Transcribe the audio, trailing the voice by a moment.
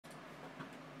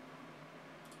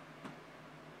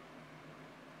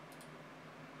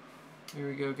Here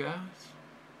we go, guys.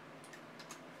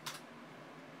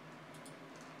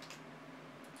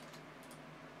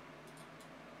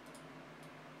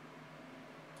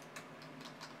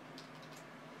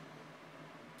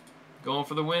 Going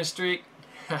for the win streak.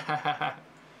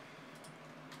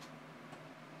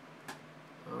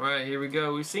 Alright, here we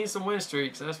go. We've seen some win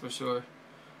streaks, that's for sure.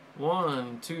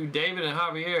 1, 2. David and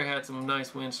Javier had some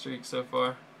nice win streaks so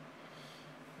far.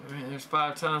 Alright, there's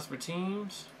 5 times for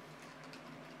teams.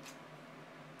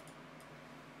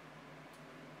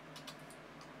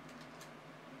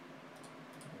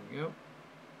 There we go.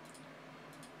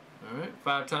 Alright,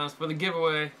 5 times for the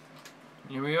giveaway.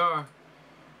 Here we are.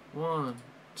 1,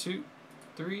 2,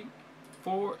 3,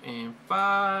 4, and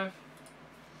 5.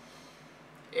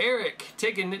 Eric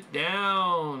taking it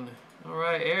down.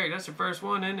 Alright, Eric, that's your first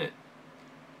one, isn't it?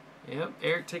 Yep,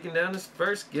 Eric taking down his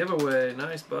first giveaway.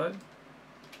 Nice, bud.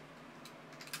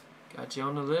 Got you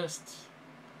on the list.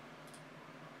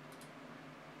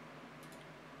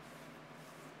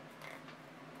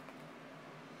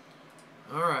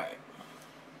 Alright.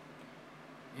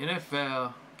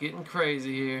 NFL. Getting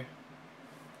crazy here.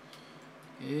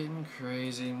 Getting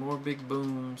crazy. More big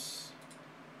booms.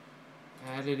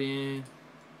 Add it in.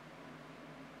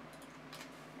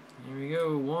 Here we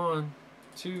go. 1,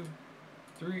 2,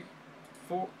 3,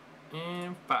 4,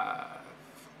 and 5.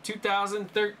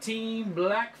 2013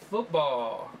 Black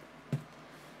Football.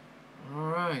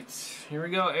 Alright. Here we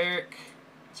go, Eric.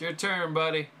 It's your turn,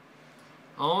 buddy.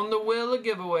 On the wheel of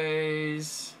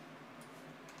giveaways.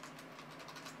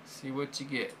 See what you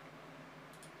get.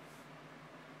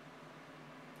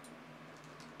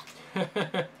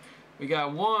 We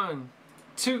got 1,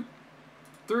 2,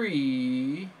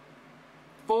 3,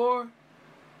 4,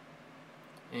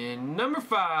 and number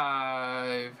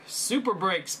 5, Super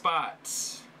Break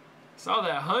spots. Saw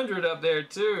that 100 up there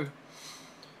too.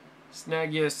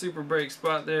 Snag you a Super Break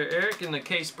spot there, Eric, in the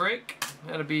case break.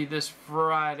 That'll be this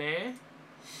Friday.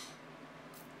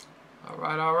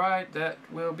 Alright, that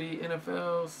will be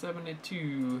NFL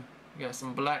 72. We got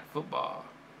some Black Football.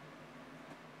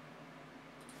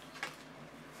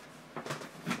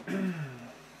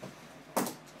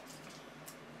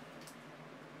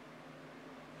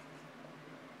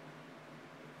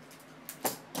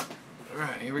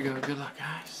 Alright, here we go. Good luck,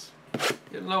 guys.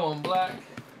 Getting low on black.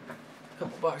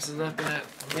 Couple boxes left in that.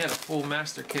 We had a full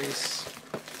master case.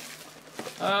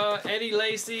 Eddie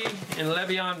Lacy and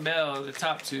Le'Veon Bell, the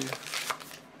top 2.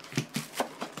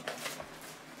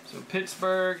 So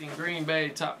Pittsburgh and Green Bay,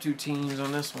 top 2 teams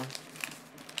on this one.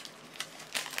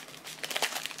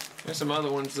 There's some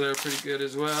other ones that are pretty good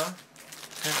as well.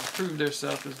 Haven't proved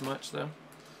themselves as much though.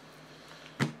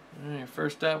 Alright,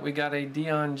 first up we got a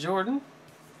Dion Jordan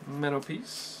metal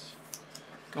piece.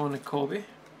 Going to Colby.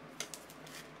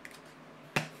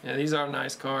 Yeah, these are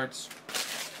nice cards.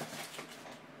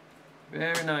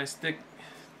 Very nice, thick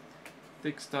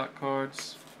stock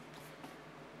cards.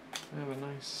 I have a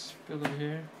nice filler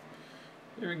here.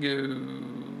 Here we go.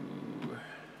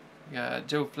 We got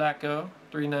Joe Flacco,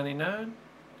 $3.99.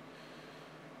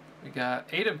 We got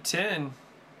 8 of 10. What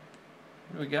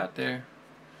do we got there?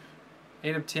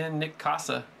 8 of 10, Nick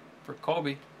Casa for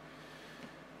Colby.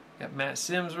 Got Matt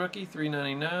Sims rookie,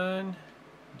 $3.99.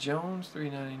 Jones,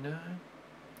 $3.99.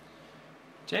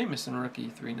 Jameson rookie,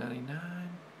 $3.99.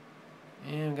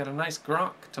 And we got a nice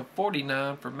Gronk to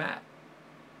 49 for Matt.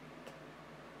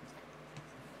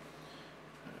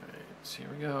 Alright, so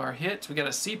here we go. Our hits. We got a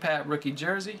CPAP rookie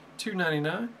jersey,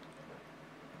 $2.99.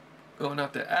 Going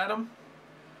out to Adam.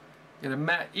 Got a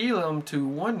Matt Elam to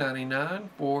 $1.99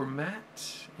 for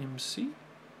Matt MC.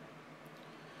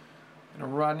 And a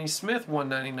Rodney Smith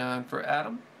 $1.99 for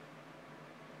Adam.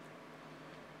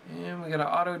 And we got an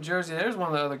auto jersey. There's one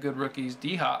of the other good rookies,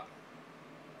 D-Hop.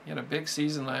 He had a big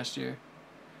season last year.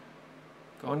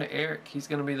 Going to Eric. He's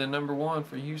going to be the #1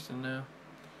 for Houston now.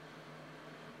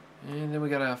 And then we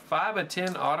got a 5 of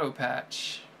 10 auto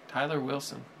patch, Tyler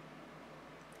Wilson.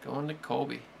 Going to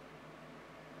Colby.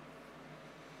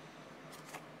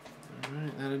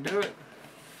 Alright, that'll do it.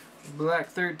 Black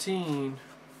 13.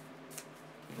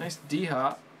 Nice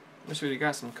D-Hop. Wish we'd have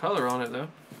got some color on it though.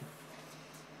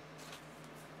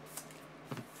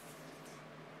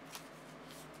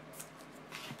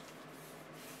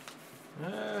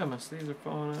 Ah, my sleeves are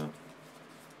falling out.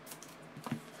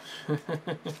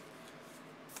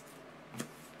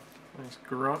 Nice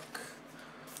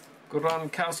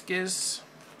Gronkowskis.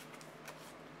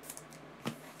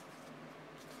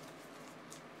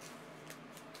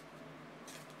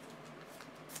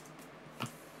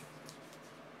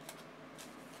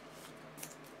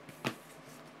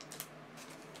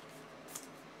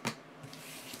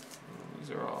 These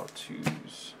are all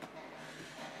 2s.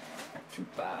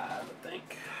 5, I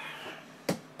think.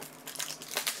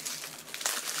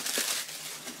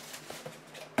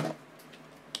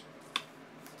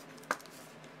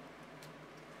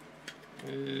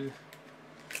 Uh,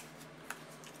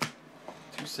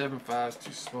 275 is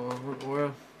too small.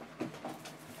 Well,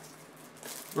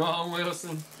 wrong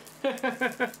Wilson.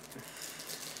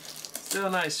 Still a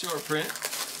nice short print.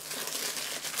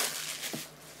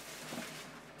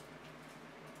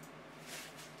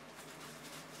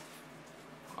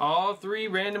 All 3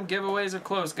 random giveaways are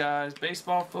close, guys.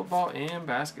 Baseball, football, and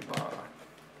basketball.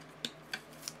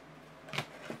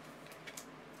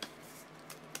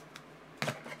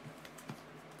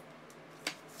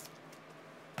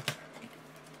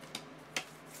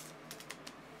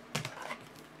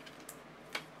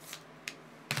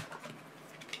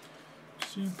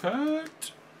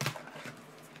 Cut.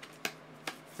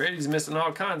 Brady's missing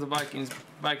all kinds of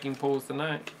Viking pulls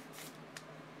tonight.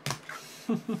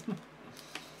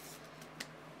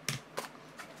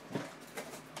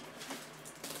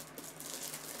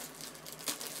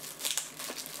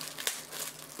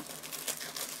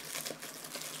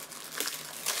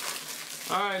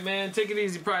 Alright, man, take it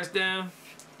easy, price down.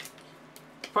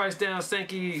 Price down,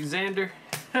 Sankey Xander.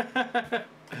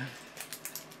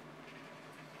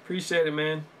 Appreciate it,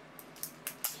 man.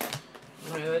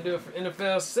 Alright, that'll do it for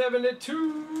NFL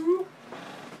 72.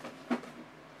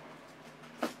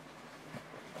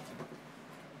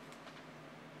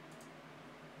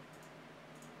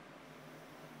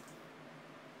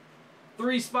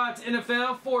 Three spots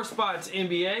NFL, 4 spots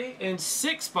NBA, and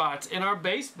 6 spots in our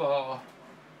baseball.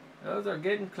 Those are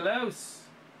getting close.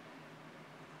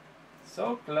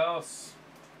 So close.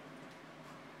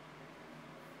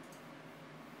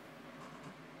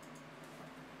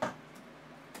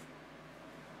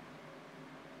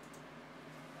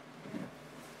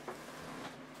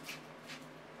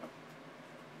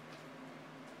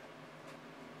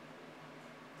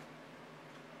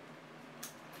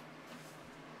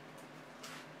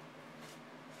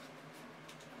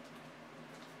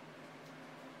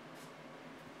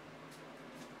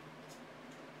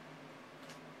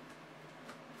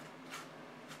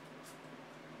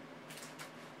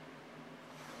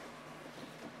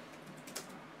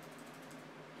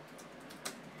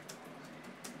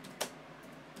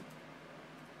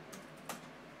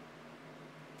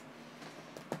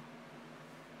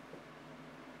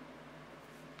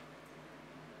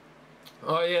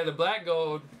 Oh yeah, the black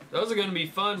gold. Those are going to be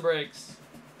fun breaks.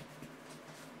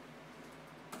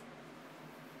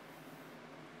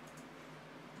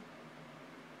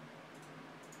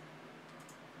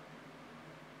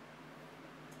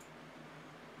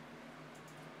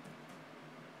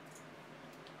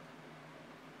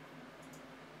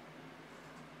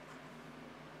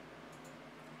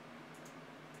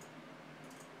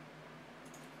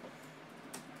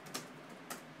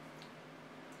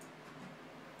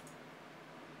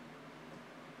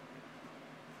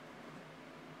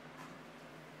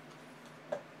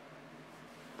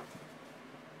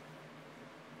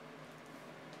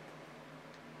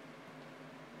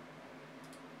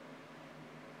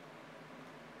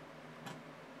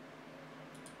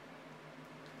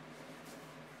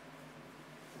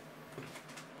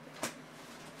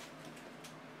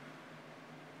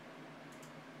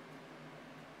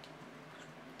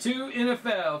 Two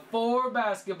NFL, 4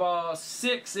 basketball,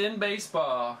 6 in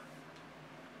baseball.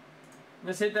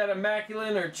 Let's hit that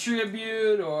Immaculate or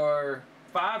Tribute or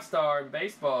 5-star in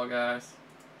baseball, guys.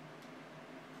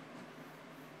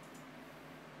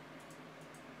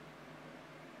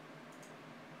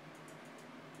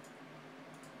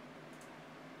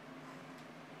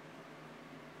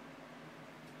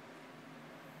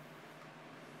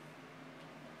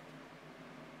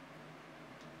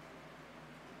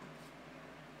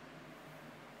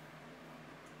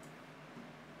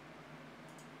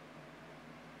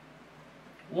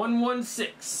 One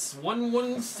six.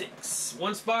 116.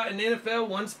 1 spot in NFL,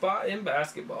 1 spot in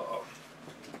basketball.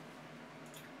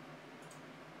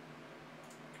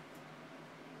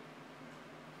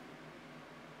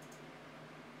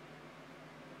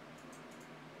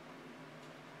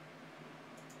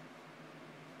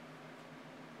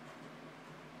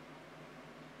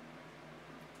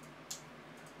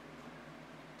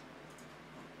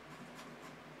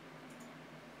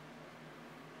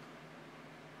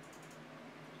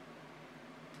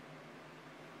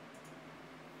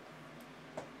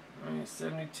 Alright,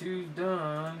 72's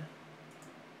done.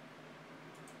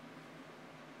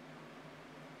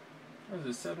 What is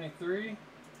it, 73?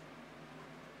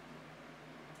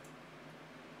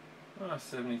 Ah,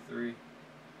 73.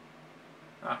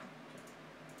 Ah.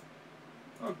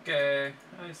 Okay,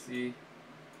 I see.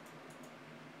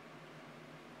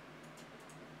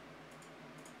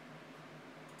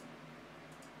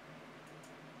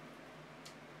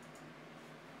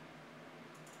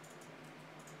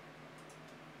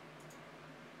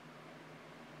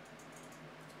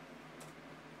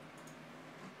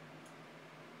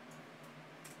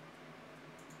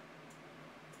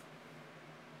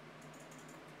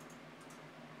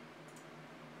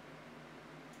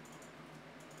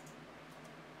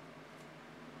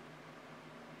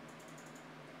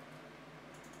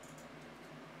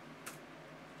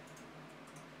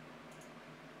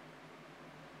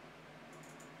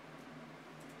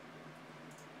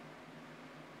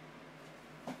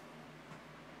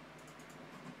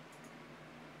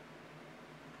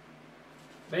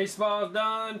 Baseball's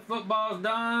done. Football's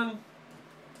done.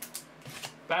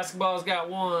 Basketball's got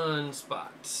one spot.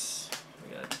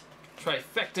 We got a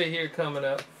trifecta here coming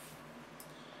up.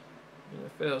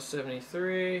 NFL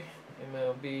 73,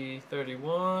 MLB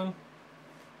 31.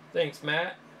 Thanks,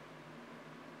 Matt.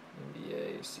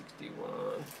 NBA 61.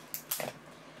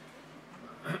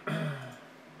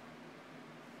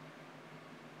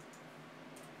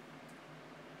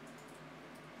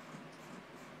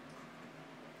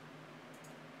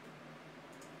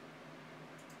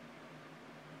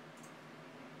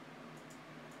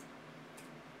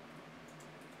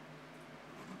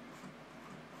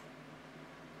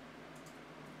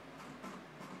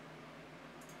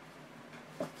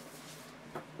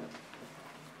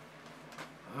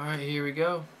 All right, here we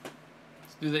go.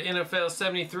 Let's do the NFL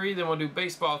 73, then we'll do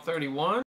baseball 31.